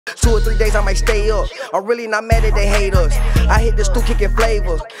2 or 3 days I might stay up. I'm really not mad that they hate us. I hit the stool kicking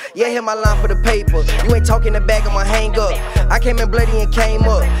flavors. Yeah, hit my line for the paper. You ain't talking the bag, I'ma hang up. I came in bloody and came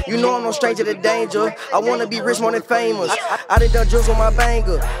up. You know I'm no stranger to danger. I wanna be rich more than famous. I done drills on my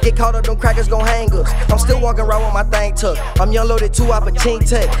banger. Get caught up, them crackers gon' hang us. I'm still walking around with my thing tucked. I'm young loaded 2 out for ching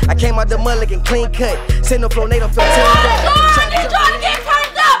tech. I came out the mud looking clean cut. Send the flow, Nate, I'm 15 back. He's trying to get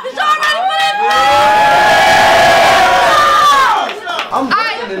turned up. He's all ready for this.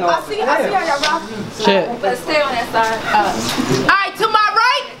 I see how y'all rock. Shit. Let's stay on that side. Alright, to my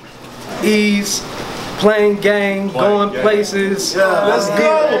right. EAZE, playing game, going places. Yeah. Let's go.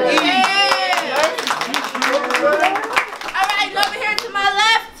 Alright, over here to my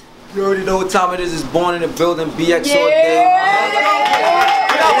left. You already know what time it is. It's Born in the Building, BX all day.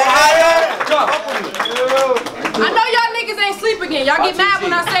 I know y'all niggas ain't sleep again. Y'all get mad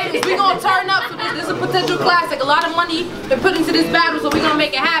when I say this. We gonna turn up for this. This is a potential classic. A lot of money been put into this battle, so we gonna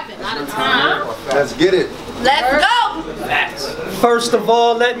make it happen. A lot of time. Let's get it. Let's go. First of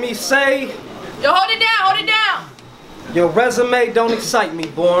all, let me say, Yo, hold it down, hold it down. your resume don't excite me,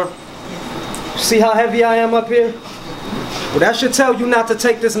 Born. See how heavy I am up here? Well, that should tell you not to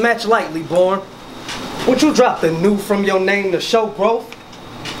take this match lightly, Born. Would you drop the new from your name to show growth?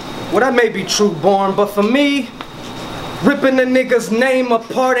 Well, that may be true, Born, but for me, ripping the nigga's name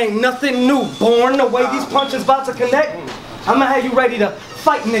apart ain't nothing new, Born. The way these punches about to connect, I'ma have you ready to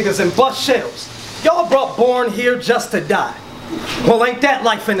fight niggas and bust shells. Y'all brought Born here just to die. Well, ain't that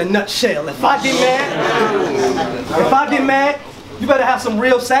life in a nutshell? If I get mad, you better have some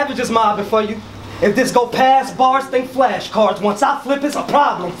real savages mobbing for you. If this go past bars, think flashcards. Once I flip, it's a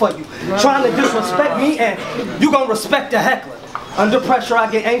problem for you. Trying to disrespect me, and you gonna respect the heckler. Under pressure,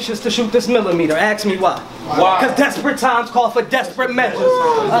 I get anxious to shoot this millimeter. Ask me why. Cause desperate times call for desperate measures.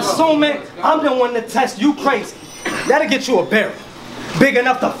 Assuming I'm the one to test you crazy. That'll get you a barrel. Big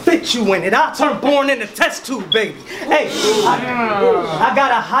enough to fit you in it. I'll turn Born into test tube, baby. Hey, I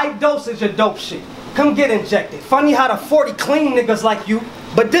got a high dosage of dope shit. Come get injected. Funny how the 40 clean niggas like you,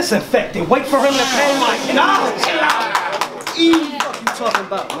 but disinfected. Wait for him to pay my what you talking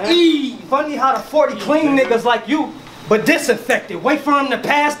about, man? Funny how the 40 clean niggas like you, but disinfected. Wait for him to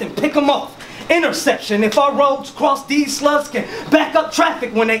pass and pick them off. Intersection. If our roads cross, these slugs can back up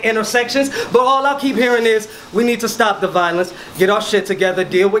traffic when they intersections. But all I'll keep hearing is we need to stop the violence, get our shit together,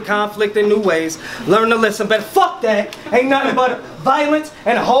 deal with conflict in new ways, learn to listen. But fuck that. Ain't nothing but violence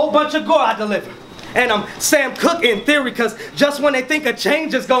and a whole bunch of gore I deliver. And I'm Sam Cooke in theory, cause just when they think a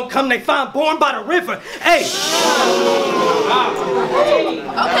change is gonna come, they find Born by the river. Hey!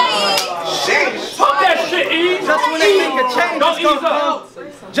 Okay. Fuck that shit, EAZE. Just when they think a change is gonna come,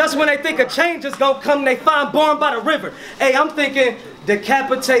 just when they think a change is gonna come, they find Born by the river. Hey, I'm thinking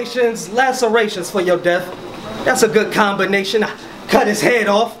decapitations, lacerations for your death. That's a good combination. I cut his head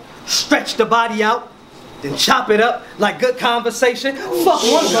off, stretch the body out, then chop it up like good conversation. Fuck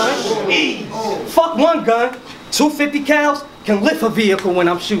one gun. Fuck one gun. 250 cals can lift a vehicle when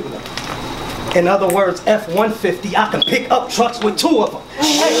I'm shooting them. In other words, F-150, I can pick up trucks with 2 of them.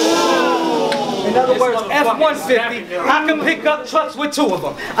 Hey. In other words, F-150, I can pick up trucks with 2 of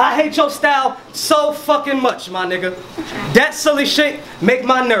them. I hate your style so fucking much, my nigga. That silly shit make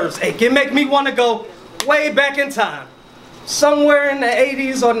my nerves ache. It make me want to go way back in time. Somewhere in the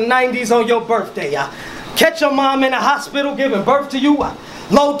 80s or the 90s on your birthday, I catch your mom in the hospital giving birth to you. I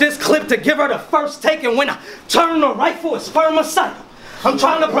load this clip to give her the first take, and when I turn the rifle, it's spermicidal. I'm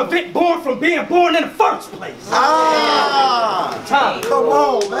trying to prevent Born from being born in the first place. Time. Come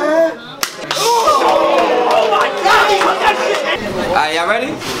on, man. Oh my God! Alright, y'all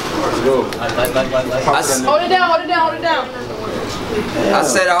ready? Let's go. Hold it down, hold it down, hold it down. I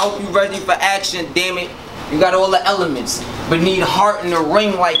said I hope you ready for action, damn it. You got all the elements, but need heart in the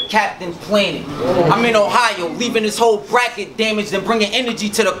ring like Captain Planet. I'm in Ohio, leaving this whole bracket damaged and bringing energy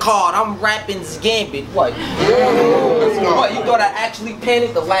to the card. I'm rapping's gambit. What? What? You thought I actually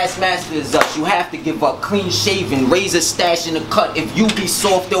panicked? The last master is us. You have to give up. Clean shaven, razor stash in the cut. If you be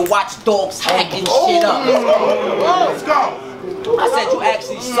soft, they'll watch dogs hacking shit up. Let's go. I said you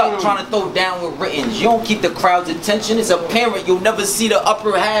actually suck trying to throw down with writtens. You don't keep the crowd's attention. It's apparent you'll never see the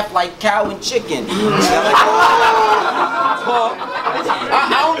upper half like cow and chicken.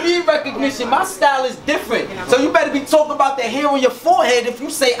 I don't need recognition. My style is different. So you better be talking about the hair on your forehead if you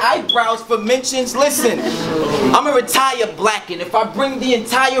say eyebrows for mentions. Listen, I'm a retired black, and if I bring the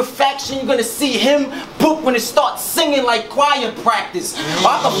entire faction, you're gonna see him poop when it starts singing like choir practice. Or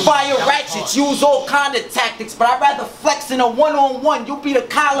I can fire ratchets, use all kind of tactics, but I'd rather flex in a one-on-one. You'll be the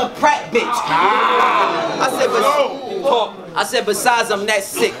Kyler Pratt bitch. I said, but I said, besides I'm that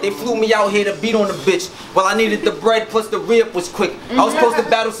sick, they flew me out here to beat on the bitch. Well, I needed the bread plus the re-up was quick. I was supposed to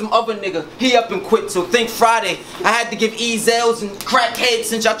battle some other nigga. He up and quit, so think Friday. I had to give EAZE and crackheads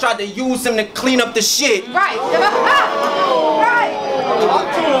since y'all tried to use him to clean up the shit. Right. Right.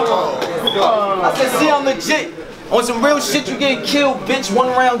 I said, see, I'm legit. On some real shit, you get killed, bitch. 1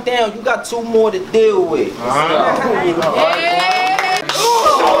 round down, you got 2 more to deal with. Oh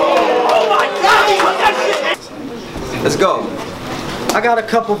my God! Let's go. I got a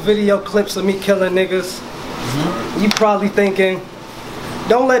couple video clips of me killing niggas. You probably thinking,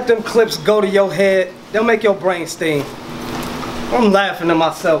 don't let them clips go to your head. They'll make your brain sting. I'm laughing to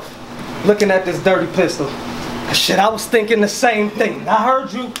myself, looking at this dirty pistol. Shit, I was thinking the same thing. I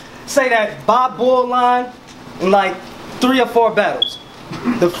heard you say that Bob Bull line in like 3 or 4 battles.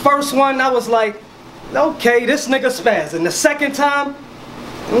 The first one, I was like, okay, this nigga spazzing. The second time,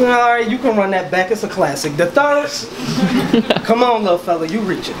 all right, you can run that back, it's a classic. The third, come on, little fella, you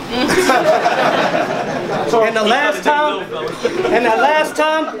reach it. And the last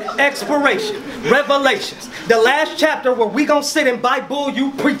time, expiration, revelations. The last chapter where we gonna sit and buy bull,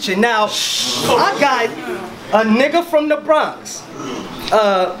 you preaching. Now, I got a nigga from the Bronx,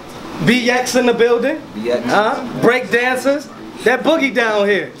 BX in the building, break dancers, that boogie down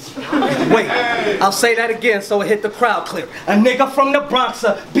here. Wait, I'll say that again so it hit the crowd clear. A nigga from the Bronx,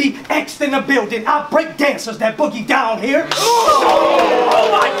 BX in the building, I break dancers, that boogie down here. Oh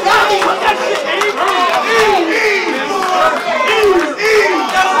my God!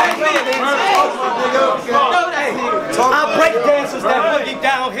 I break dancers, that boogie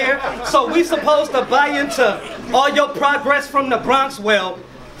down here. So we supposed to buy into all your progress from the Bronx? Well,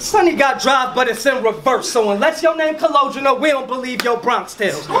 Sonny got drive, but it's in reverse. So unless your name Cologino, we don't believe your Bronx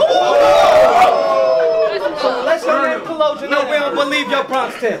tales. Unless your name Cologino, we don't believe your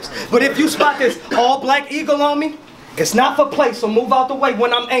Bronx tales. But if you spot this all-black eagle on me, it's not for play, so move out the way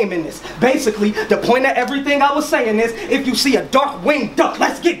when I'm aiming this. Basically, the point of everything I was saying is, if you see a dark winged duck,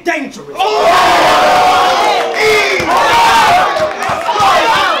 let's get dangerous.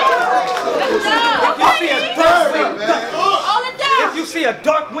 If you see a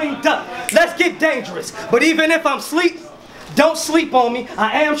dark winged duck, let's get dangerous. But even if I'm asleep, don't sleep on me.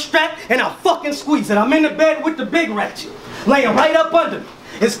 I am strapped and I'll fucking squeeze it. I'm in the bed with the big ratchet, laying right up under me.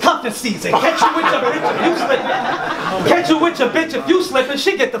 It's cuffing season. Catch you with your bitch if you slipping. Catch you with your bitch if you slipping.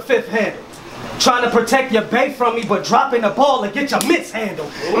 She get the 5th handle. Trying to protect your bae from me, but dropping the ball and get your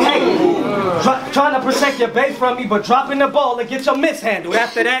mishandled. Hey, trying to protect your bae from me, but dropping the ball and get your mishandled.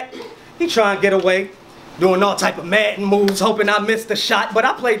 After that, he trying to get away, doing all type of Madden moves, hoping I missed the shot. But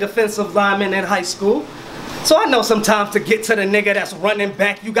I played defensive lineman in high school, so I know sometimes to get to the nigga that's running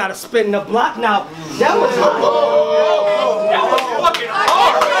back, you gotta spin the block. Now, that was hot. That was fucking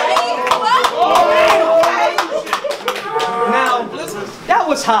hard. Now, that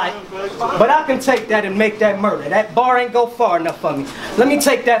was hot, but I can take that and make that murder. That bar ain't go far enough for me. Let me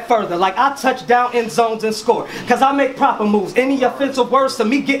take that further. Like I touch down in zones and score, cause I make proper moves. Any offensive words to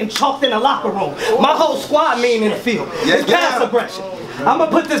me getting chalked in the locker room. My whole squad mean in the field. It's pass aggression. I'm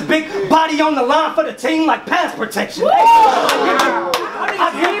gonna put this big body on the line for the team like pass protection.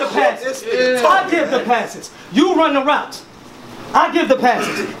 I give the passes. I give the passes. You run the routes. I give the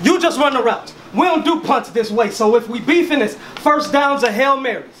passes. You just run the routes. We don't do punts this way, so if we beefing this, first downs are Hail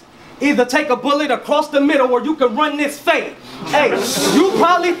Marys. Either take a bullet across the middle or you can run this fade. Hey, you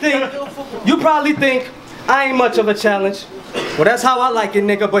probably think I ain't much of a challenge. Well, that's how I like it,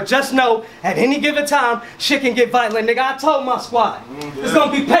 nigga. But just know, at any given time, shit can get violent, nigga. I told my squad, it's gonna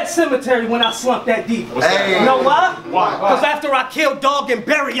be Pet Cemetery when I slump that deep. Hey. You know why? Why? Because after I kill dog and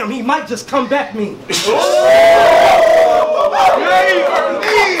bury him, he might just come back mean.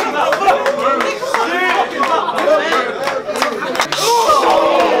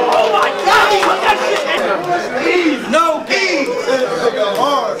 No,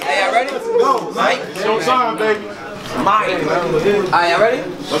 hey, y'all ready? Go, Mike. Show time, baby. Alright, y'all ready?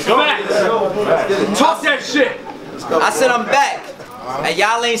 Let's go back. Talk that shit. I said I'm back, and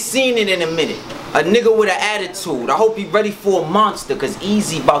y'all ain't seen it in a minute. A nigga with an attitude. I hope he ready for a monster, cause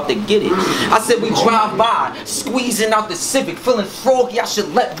EAZE about to get it. I said we drive by, squeezing out the Civic, feeling froggy. I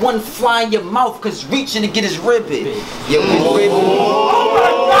should let one fly in your mouth, cause reaching to get his rib hit. Yeah,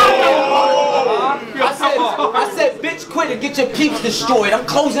 I said, bitch, quit or get your peeps destroyed. I'm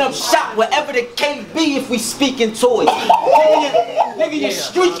closing up shop wherever the KB if we speaking toys. Nigga, you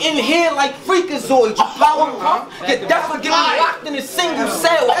streak in here like Freakazoid. You power pump, you definitely get me locked in a single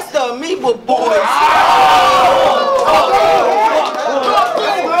cell. That's the Amoeba boys.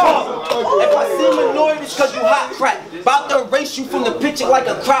 If I seem annoyed, it's cause you hot crack. About to erase you from the picture like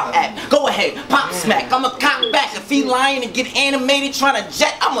a crop act. Go ahead, pop smack. I'm a cop back. If he lying and get animated trying to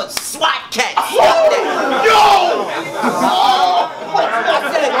jet, I'm a SWAT cat. Stop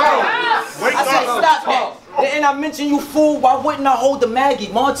that. I said, stop that. And I mentioned you fool, why wouldn't I hold the Maggie?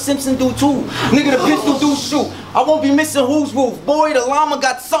 Marge Simpson do too. Nigga, the pistol do shoot. I won't be missing whose roof. Boy, the llama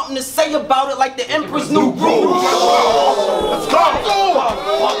got something to say about it like the Emperor's New Groove. Let's go! Let's go!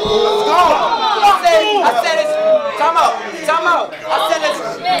 I said it's, time out.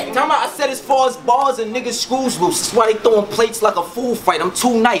 I said as far as bars and niggas screws loose. That's why they throwing plates like a fool fight. I'm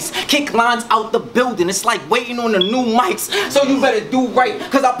too nice. Kick lines out the building. It's like waiting on the new mics. So you better do right,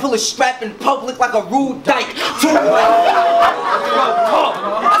 cause I pull a strap in public like a rude dyke.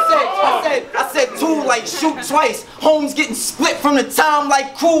 I said two like shoot twice. Homes getting split from the time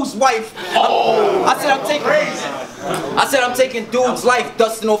like Crew's wife. I said I'm taking dude's life,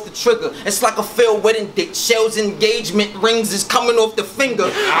 dusting off the trigger. It's like a failed wedding date. Shells, engagement rings is coming off the finger.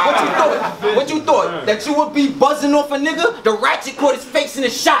 What you thought? That you would be buzzing off a nigga? The ratchet caught his face in a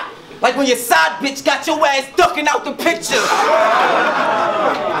shot. Like when your side bitch got your ass ducking out the picture.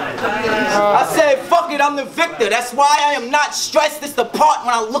 I said, fuck it, I'm the victor. That's why I am not stressed. It's the part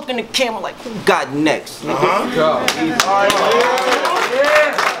when I look in the camera like, who got next? Oh my God!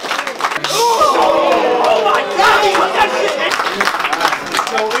 He put that shit in.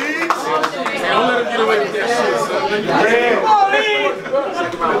 Don't let him get away with that shit, son.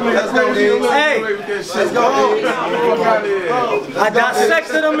 Let's go, EAZE. Hey, Let's go, EAZE. I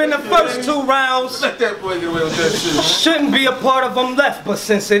dissected them in the first 2 rounds. Let that boy get away with that shit. Shouldn't be a part of them left, but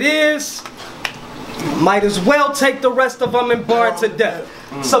since it is, might as well take the rest of them and bar it to death.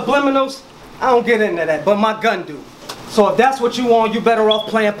 Subliminals, I don't get into that, but my gun do. So if that's what you want, you better off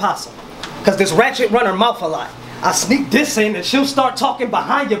playing possum. Cause this ratchet run her mouth a lot. I sneak this in and she'll start talking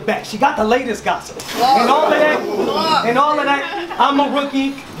behind your back. She got the latest gossip. And all of that, I'm a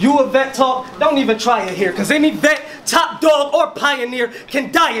rookie, you a vet talk, don't even try it here. Cause any vet, top dog, or pioneer can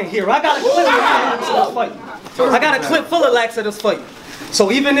die in here. I got a clip of laxatives for you. I got a clip full of laxatives for you.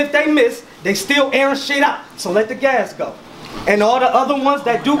 So even if they miss, they still airing shit out. So let the gas go. And all the other ones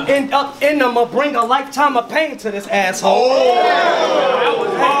that do end up in them will bring a lifetime of pain to this asshole.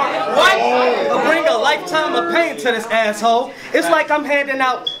 What? Will bring a lifetime of pain to this asshole. It's like I'm handing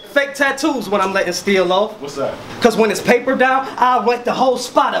out fake tattoos when I'm letting steel off. What's that? Cause when it's paper down, I'll wet the whole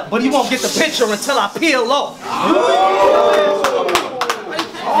spot up, but he won't get the picture until I peel off.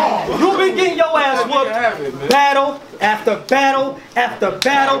 You been getting your ass whooped battle after battle after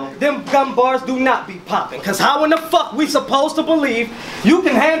battle. Them gun bars do not be popping. Cause how in the fuck we supposed to believe you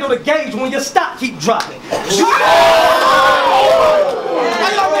can handle the gauge when your stock keep dropping?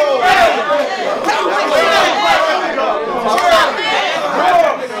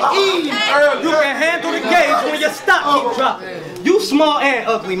 You can handle the gauge when your stock keep dropping. You small and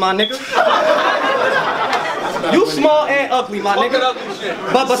ugly, my nigga. You small and ugly, my nigga.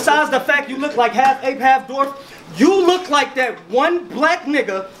 But besides the fact you look like half ape, half dwarf, you look like that one black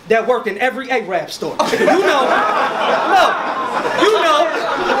nigga that work in every A-rap store. You know. No. You know.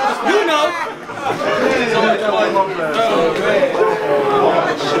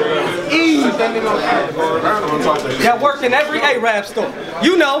 That work in every A-rap store.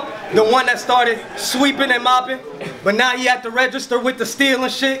 You know, the one that started sweeping and mopping, but now he at the register with the steel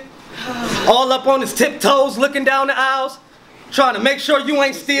and shit. All up on his tiptoes, looking down the aisles, trying to make sure you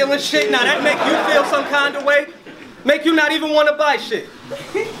ain't stealing shit. Now that make you feel some kind of way, make you not even want to buy shit.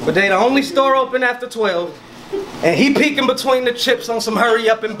 But they the only store open after 12, and he peeking between the chips on some hurry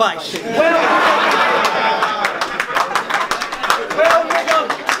up and buy shit. Well, nigga,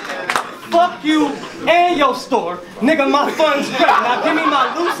 fuck you and your store. Nigga, my funds great. Now give me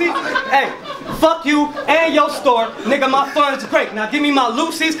my Lucy's. Hey. Fuck you and your store, nigga, my fun's great. Now give me my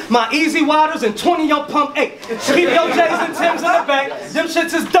Lucy's, my EAZE Waters, and 20 your Pump 8. Keep your J's and Tim's in the back, them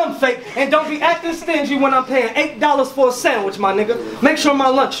shits is dumb fake. And don't be acting stingy when I'm paying $8 for a sandwich, my nigga. Make sure my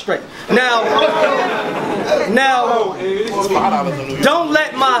lunch straight. Now, don't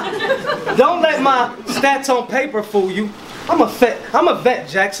let my stats on paper fool you. I'm a vet,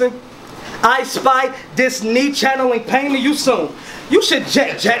 Jackson. I spy this knee channeling pain to you soon. You should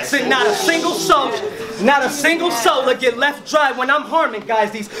jet, Jackson. Not a single soul will get left dry when I'm harming guys.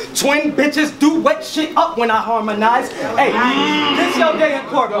 These twin bitches do wet shit up when I harmonize. Hey, this your day in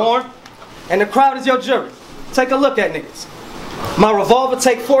court, Warren. And the crowd is your jury. Take a look at niggas. My revolver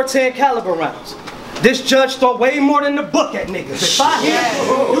take 410 caliber rounds. This judge throw way more than the book at niggas. If I hear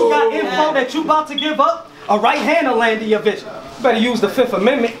you got info that you about to give up, a right hand will land in your vision. You better use the 5th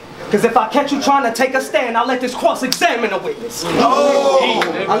Amendment. Because if I catch you trying to take a stand, I'll let this cross-examine a witness.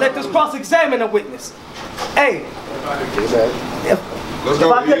 I'll let this cross-examine a witness. Hey, if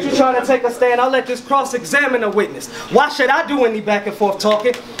I catch you trying to take a stand, I'll let this cross-examine a witness. Why should I do any back and forth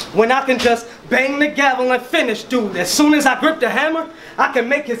talking when I can just bang the gavel and finish dude? As soon as I grip the hammer, I can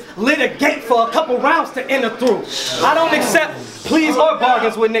make his litigate for a couple rounds to enter through. I don't accept pleas or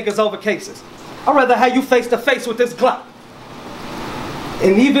bargains with niggas over cases. I'd rather have you face to face with this Glock.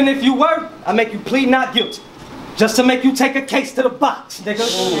 And even if you were, I make you plead not guilty. Just to make you take a case to the box, nigga.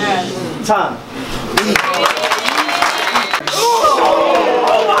 Yeah. Time.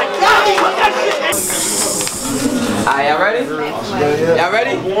 Oh my God! Put that shit. Alright, y'all ready? Y'all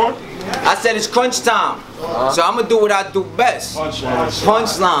ready? I said it's crunch time, so I'm gonna do what I do best.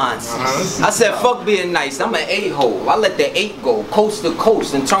 Punchlines. I said fuck being nice, I'm an a-hole. I let the 8 go, coast to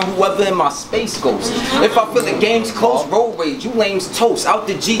coast, and turn whoever in my space goes. If I feel the game's close, road rage, you lames toast. Out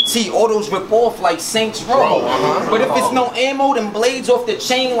the GT, autos rip off like Saints Row. But if it's no ammo, then blades off the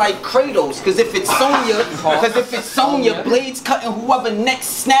chain like Kratos. Cause if it's Sonya, blades cutting whoever neck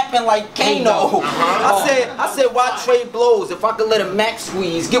snapping like Kano. I said why trade blows if I could let a max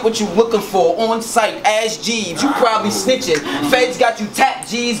squeeze, get what you looking for on site, ass G's, you probably snitching. Feds got you tapped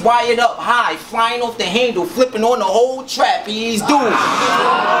G's, wired up high, flying off the handle, flipping on the whole trap. He's doomed.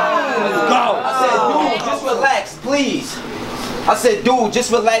 I said, dude, just relax, please. I said, dude,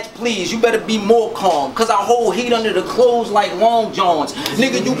 just relax, please. You better be more calm, cause I hold heat under the clothes like Long Johns.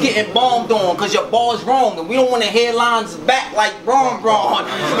 Nigga, you getting bombed on, cause your bar's wrong, and we don't want to hear lines back like Braun.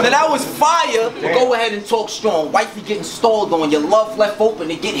 Now that was fire, but go ahead and talk strong. Wifey getting stalled on, your love left open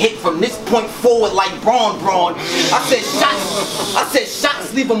to get hit from this point forward like Braun. I said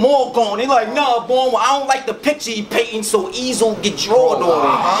shots leave them all gone. They like, nah, Braun, well, I don't like the picture he painting, so EAZE will get drawn on.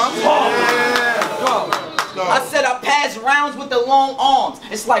 I said I pass rounds with the long arms.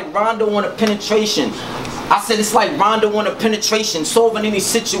 It's like Rondo on a penetration. I said it's like Rondo on a penetration, solving any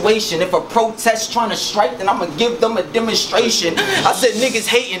situation. If a protest trying to strike, then I'ma give them a demonstration. I said niggas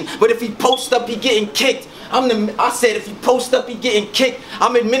hating, but if he post up, he getting kicked. I said if he post up, he getting kicked.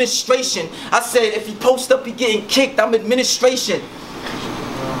 I'm administration. I said if he post up, he getting kicked. I'm administration.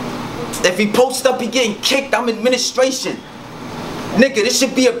 If he post up, he getting kicked. I'm administration. Nigga, this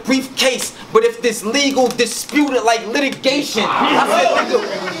should be a brief case, but if this legal disputed like litigation, I said,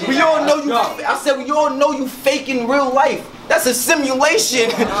 nigga, we all know you. I said we all know you fake in real life. That's a simulation.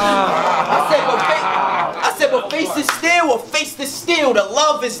 I said, but face is still or face the steel. The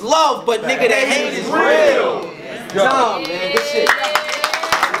love is love, but nigga, the hate is real. Tom, man, good shit.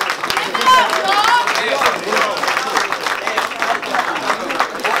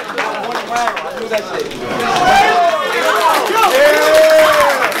 I knew that shit.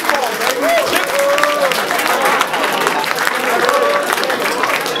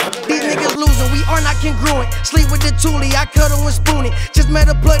 These niggas losing, we are not congruent. Sleep with the toolie, I cuddle and spoon it. Just met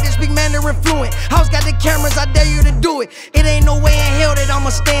a plug that speak Mandarin fluent. House got the cameras, I dare you to do it. It ain't no way in hell that I'ma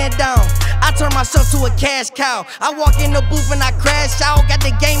stand down. I turn myself to a cash cow. I walk in the booth and I crash out. Got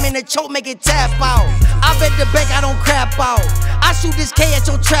the game in the choke, make it tap out. I bet the bank I don't crap out. I shoot this K at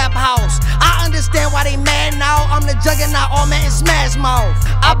your trap house. I understand why they mad now. I'm the juggernaut, all man in smash mouth.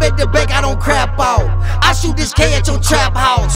 I bet the bank I don't crap out. I shoot this K at your trap house.